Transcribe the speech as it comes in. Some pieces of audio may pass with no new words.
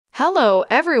Hello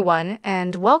everyone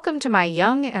and welcome to my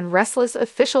Young and Restless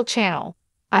official channel.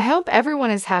 I hope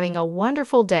everyone is having a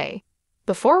wonderful day.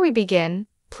 Before we begin,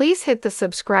 please hit the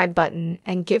subscribe button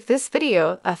and give this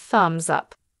video a thumbs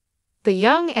up. The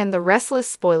Young and the Restless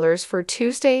spoilers for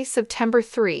Tuesday, September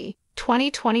 3,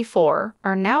 2024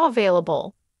 are now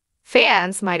available.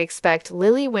 Fans might expect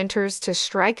Lily Winters to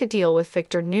strike a deal with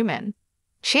Victor Newman.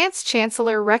 Chance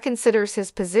Chancellor reconsiders his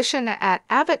position at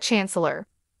Abbott Chancellor.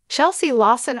 Chelsea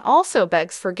Lawson also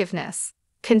begs forgiveness.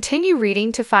 Continue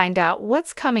reading to find out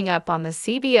what's coming up on the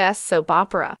CBS soap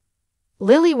opera.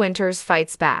 Lily Winters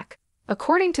fights back.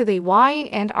 According to the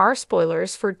Y&R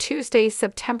spoilers for Tuesday,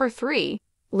 September 3,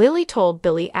 Lily told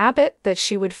Billy Abbott that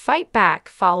she would fight back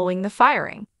following the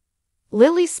firing.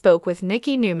 Lily spoke with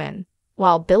Nikki Newman.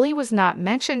 While Billy was not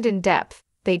mentioned in depth,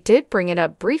 they did bring it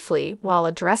up briefly while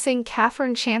addressing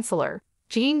Catherine Chancellor,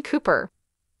 Jean Cooper.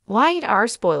 Y&R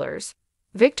spoilers.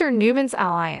 Victor Newman's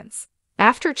alliance.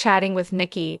 After chatting with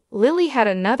Nikki, Lily had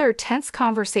another tense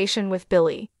conversation with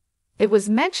Billy. It was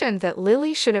mentioned that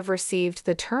Lily should have received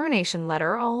the termination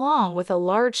letter along with a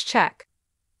large check.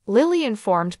 Lily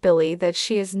informed Billy that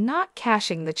she is not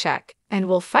cashing the check and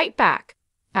will fight back.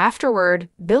 Afterward,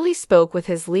 Billy spoke with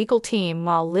his legal team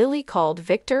while Lily called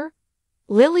Victor.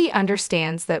 Lily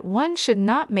understands that one should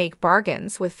not make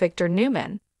bargains with Victor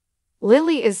Newman.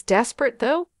 Lily is desperate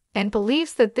though, and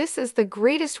believes that this is the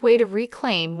greatest way to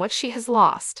reclaim what she has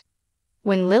lost.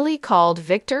 When Lily called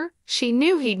Victor, she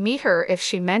knew he'd meet her if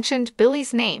she mentioned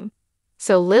Billy's name.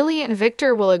 So Lily and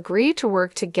Victor will agree to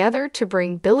work together to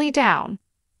bring Billy down.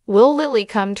 Will Lily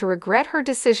come to regret her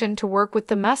decision to work with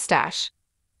the Moustache?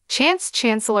 Chance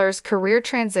Chancellor's career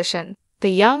transition.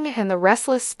 The Young and the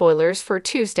Restless spoilers for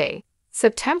Tuesday,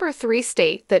 September 3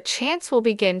 state that Chance will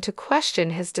begin to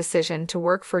question his decision to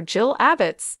work for Jill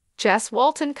Abbott's Jess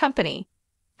Walton Company.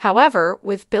 However,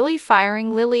 with Billy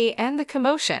firing Lily and the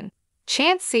commotion,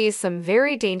 Chance sees some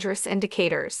very dangerous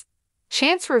indicators.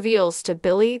 Chance reveals to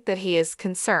Billy that he is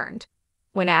concerned.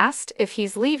 When asked if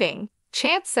he's leaving,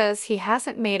 Chance says he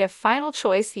hasn't made a final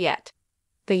choice yet.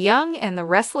 The Young and the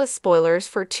Restless spoilers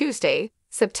for Tuesday,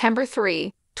 September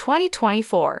 3,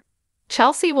 2024.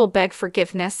 Chelsea will beg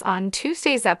forgiveness on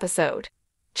Tuesday's episode.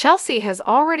 Chelsea has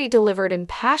already delivered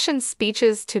impassioned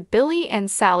speeches to Billy and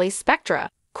Sally Spectra,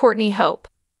 Courtney Hope.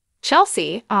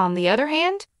 Chelsea, on the other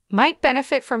hand, might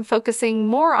benefit from focusing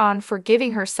more on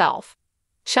forgiving herself.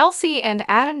 Chelsea and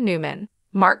Adam Newman,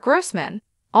 Mark Grossman,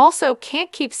 also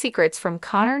can't keep secrets from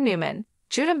Connor Newman,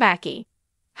 Judah Mackey.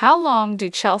 How long do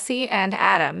Chelsea and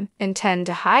Adam intend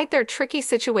to hide their tricky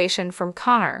situation from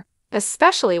Connor,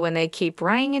 especially when they keep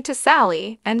running into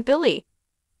Sally and Billy?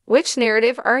 Which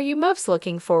narrative are you most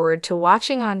looking forward to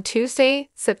watching on Tuesday,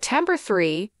 September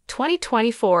 3,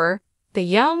 2024? The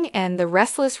Young and the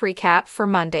Restless recap for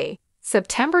Monday,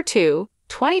 September 2,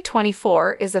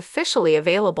 2024 is officially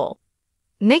available.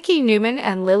 Nikki Newman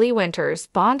and Lily Winters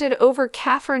bonded over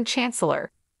Catherine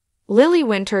Chancellor. Lily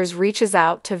Winters reaches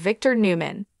out to Victor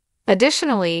Newman.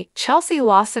 Additionally, Chelsea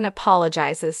Lawson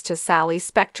apologizes to Sally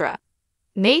Spectra.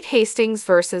 Nate Hastings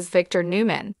versus Victor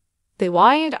Newman. The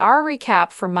Y&R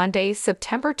recap for Monday,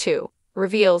 September 2,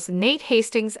 reveals Nate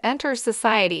Hastings enters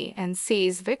society and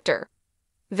sees Victor.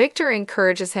 Victor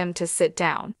encourages him to sit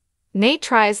down. Nate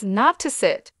tries not to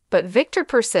sit, but Victor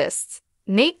persists.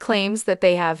 Nate claims that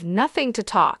they have nothing to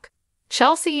talk.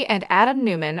 Chelsea and Adam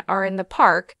Newman are in the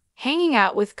park, hanging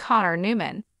out with Connor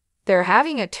Newman. They're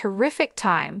having a terrific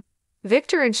time.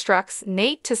 Victor instructs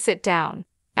Nate to sit down.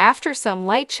 After some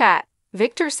light chat,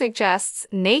 Victor suggests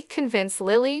Nate convince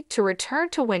Lily to return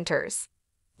to Winters.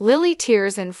 Lily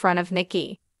tears in front of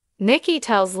Nikki. Nikki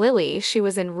tells Lily she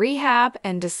was in rehab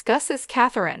and discusses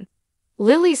Catherine.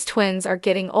 Lily's twins are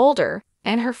getting older,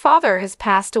 and her father has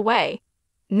passed away.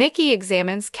 Nikki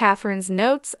examines Catherine's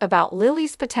notes about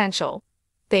Lily's potential.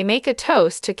 They make a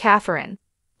toast to Catherine.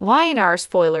 Y&R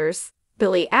spoilers.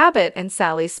 Billy Abbott and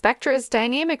Sally Spectra's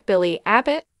dynamic. Billy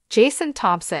Abbott, Jason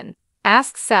Thompson,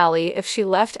 asks Sally if she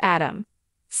left Adam.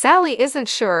 Sally isn't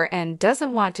sure and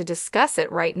doesn't want to discuss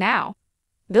it right now.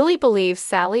 Billy believes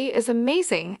Sally is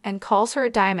amazing and calls her a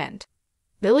diamond.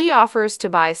 Billy offers to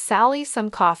buy Sally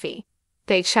some coffee.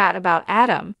 They chat about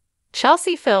Adam.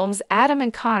 Chelsea films Adam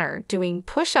and Connor doing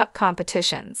push-up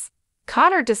competitions.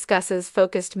 Connor discusses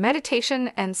focused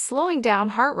meditation and slowing down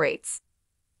heart rates.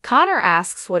 Connor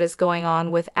asks what is going on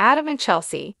with Adam and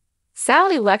Chelsea.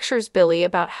 Sally lectures Billy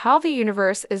about how the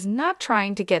universe is not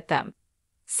trying to get them.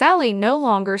 Sally no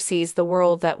longer sees the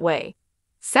world that way.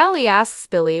 Sally asks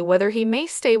Billy whether he may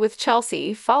stay with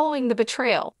Chelsea following the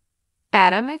betrayal.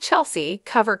 Adam and Chelsea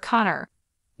cover Connor.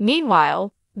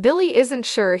 Meanwhile, Billy isn't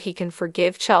sure he can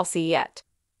forgive Chelsea yet.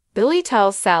 Billy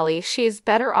tells Sally she is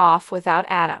better off without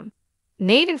Adam.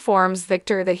 Nate informs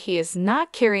Victor that he is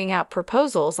not carrying out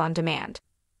proposals on demand.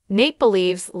 Nate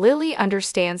believes Lily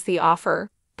understands the offer,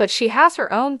 but she has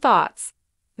her own thoughts.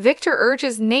 Victor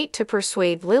urges Nate to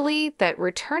persuade Lily that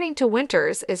returning to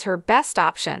Winters is her best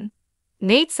option.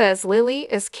 Nate says Lily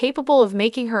is capable of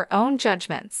making her own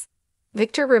judgments.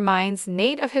 Victor reminds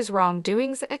Nate of his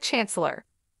wrongdoings at Chancellor.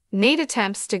 Nate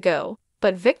attempts to go,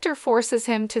 but Victor forces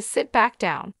him to sit back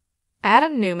down.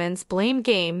 Adam Newman's Blame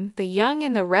Game, The Young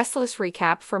and the Restless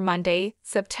recap for Monday,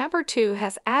 September 2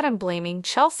 has Adam blaming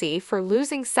Chelsea for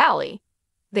losing Sally.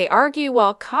 They argue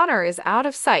while Connor is out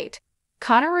of sight.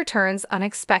 Connor returns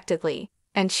unexpectedly,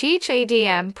 and Cheech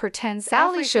ADM pretends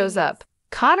Sally shows up.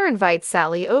 Connor invites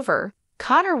Sally over.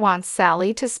 Connor wants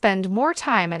Sally to spend more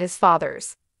time at his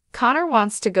father's. Connor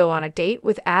wants to go on a date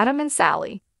with Adam and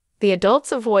Sally. The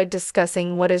adults avoid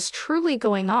discussing what is truly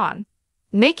going on.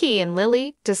 Nikki and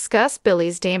Lily discuss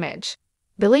Billy's damage.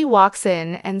 Billy walks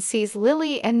in and sees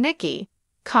Lily and Nikki.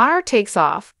 Connor takes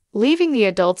off, leaving the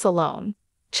adults alone.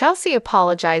 Chelsea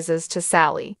apologizes to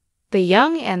Sally. The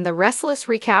Young and the Restless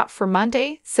recap for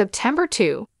Monday, September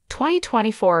 2,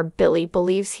 2024. Billy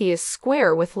believes he is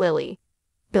square with Lily.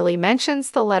 Billy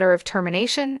mentions the letter of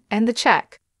termination and the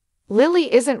check.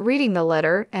 Lily isn't reading the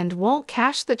letter and won't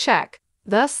cash the check,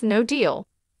 thus no deal.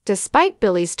 Despite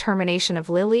Billy's termination of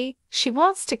Lily, she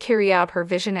wants to carry out her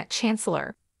vision at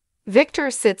Chancellor. Victor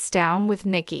sits down with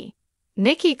Nikki.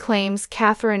 Nikki claims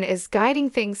Catherine is guiding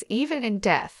things even in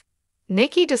death.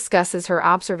 Nikki discusses her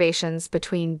observations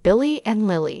between Billy and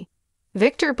Lily.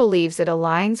 Victor believes it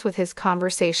aligns with his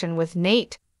conversation with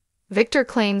Nate. Victor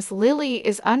claims Lily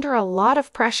is under a lot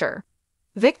of pressure.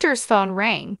 Victor's phone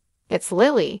rang. It's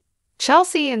Lily.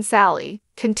 Chelsea and Sally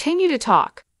continue to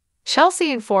talk.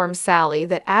 Chelsea informs Sally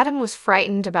that Adam was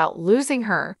frightened about losing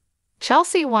her.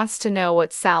 Chelsea wants to know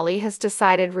what Sally has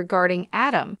decided regarding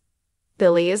Adam.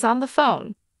 Billy is on the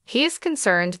phone. He is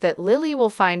concerned that Lily will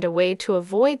find a way to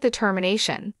avoid the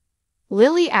termination.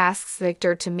 Lily asks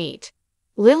Victor to meet.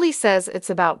 Lily says it's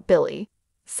about Billy.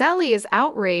 Sally is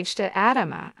outraged at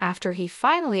Adam after he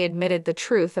finally admitted the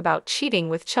truth about cheating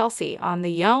with Chelsea on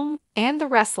The Young and the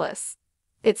Restless.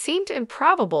 It seemed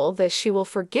improbable that she will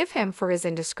forgive him for his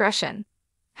indiscretion.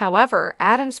 However,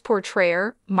 Adam's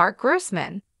portrayer, Mark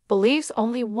Grossman, believes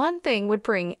only one thing would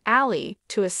bring Allie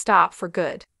to a stop for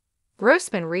good.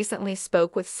 Grossman recently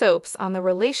spoke with Soaps on the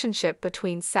relationship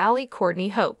between Sally Courtney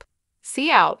Hope.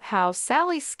 See out how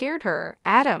Sally scared her,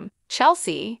 Adam,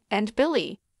 Chelsea, and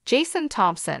Billy. Jason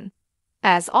Thompson.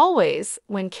 As always,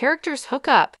 when characters hook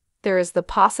up, there is the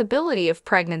possibility of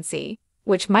pregnancy,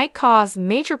 which might cause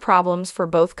major problems for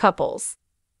both couples.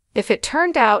 If it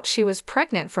turned out she was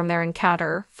pregnant from their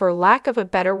encounter, for lack of a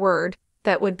better word,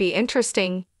 that would be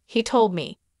interesting, he told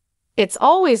me. It's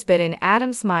always been in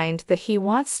Adam's mind that he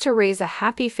wants to raise a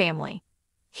happy family.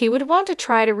 He would want to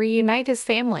try to reunite his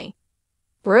family.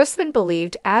 Grossman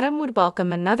believed Adam would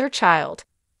welcome another child.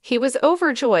 He was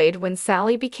overjoyed when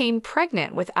Sally became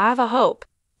pregnant with Ava Hope,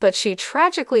 but she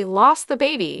tragically lost the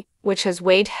baby, which has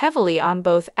weighed heavily on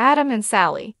both Adam and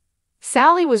Sally.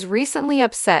 Sally was recently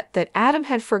upset that Adam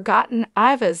had forgotten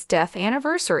Iva's death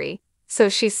anniversary, so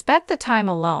she spent the time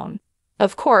alone.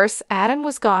 Of course, Adam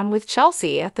was gone with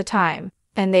Chelsea at the time,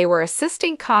 and they were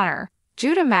assisting Connor.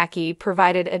 Judah Mackey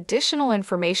provided additional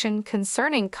information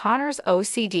concerning Connor's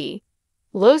OCD.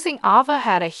 Losing Ava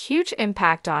had a huge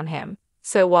impact on him,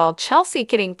 so while Chelsea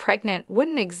getting pregnant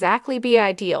wouldn't exactly be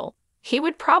ideal, he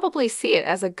would probably see it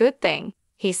as a good thing,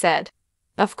 he said.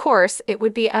 Of course, it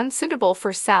would be unsuitable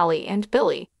for Sally and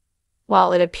Billy.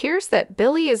 While it appears that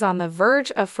Billy is on the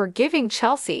verge of forgiving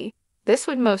Chelsea, this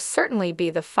would most certainly be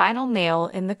the final nail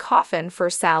in the coffin for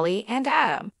Sally and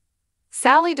Adam.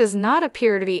 Sally does not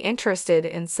appear to be interested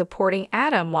in supporting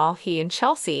Adam while he and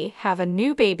Chelsea have a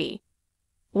new baby.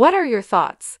 What are your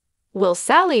thoughts? Will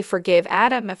Sally forgive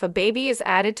Adam if a baby is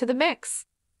added to the mix?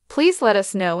 Please let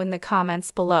us know in the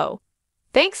comments below.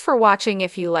 Thanks for watching.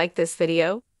 If you like this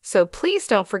video, so please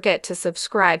don't forget to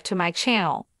subscribe to my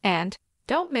channel and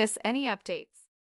don't miss any updates.